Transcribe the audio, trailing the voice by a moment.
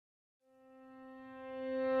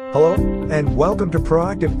Hello, and welcome to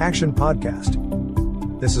Proactive Action Podcast.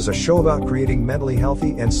 This is a show about creating mentally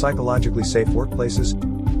healthy and psychologically safe workplaces.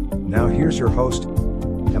 Now here's your host,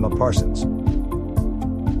 Emma Parsons.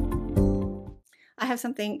 I have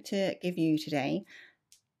something to give you today.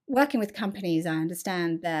 Working with companies, I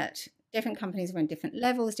understand that different companies are in different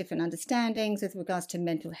levels, different understandings with regards to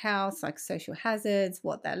mental health, like social hazards,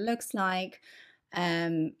 what that looks like,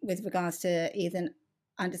 with regards to either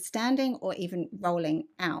understanding or even rolling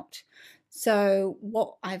out. So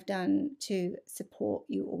what I've done to support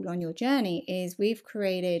you all on your journey is we've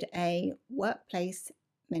created a workplace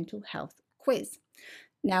mental health quiz.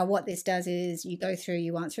 Now, what this does is you go through,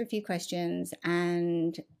 you answer a few questions,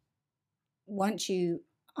 and once you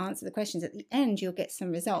answer the questions at the end, you'll get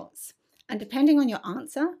some results. And depending on your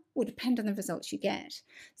answer will depend on the results you get.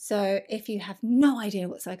 So if you have no idea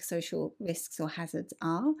what psychosocial risks or hazards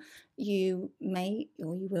are, you may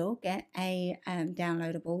or you will get a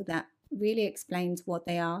downloadable that really explains what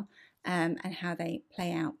they are and how they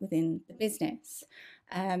play out within the business.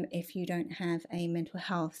 If you don't have a mental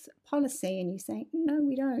health policy and you say, no,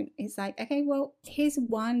 we don't, it's like, okay, well, here's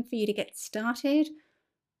one for you to get started.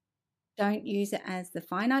 Don't use it as the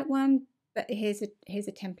finite one, but here's a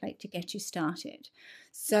template to get you started.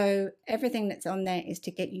 So everything that's on there is to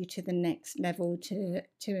get you to the next level, to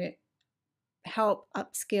help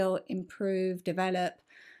upskill, improve, develop,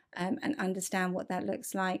 and understand what that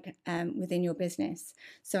looks like within your business.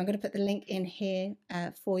 So I'm going to put the link in here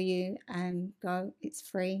for you. Go, it's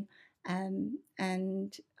free, and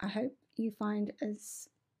I hope you find as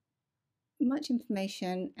much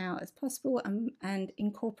information out as possible and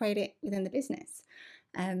incorporate it within the business.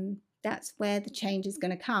 That's where the change is going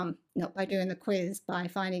to come, not by doing the quiz, by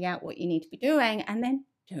finding out what you need to be doing and then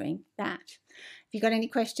doing that. If you've got any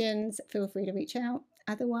questions, feel free to reach out.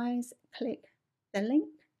 Otherwise, click the link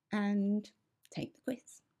and take the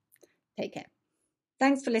quiz. Take care.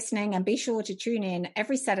 Thanks for listening, and be sure to tune in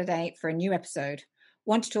every Saturday for a new episode.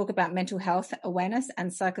 Want to talk about mental health awareness and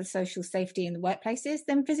psychosocial safety in the workplaces?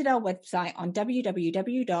 Then visit our website on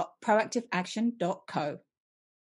www.proactiveaction.co.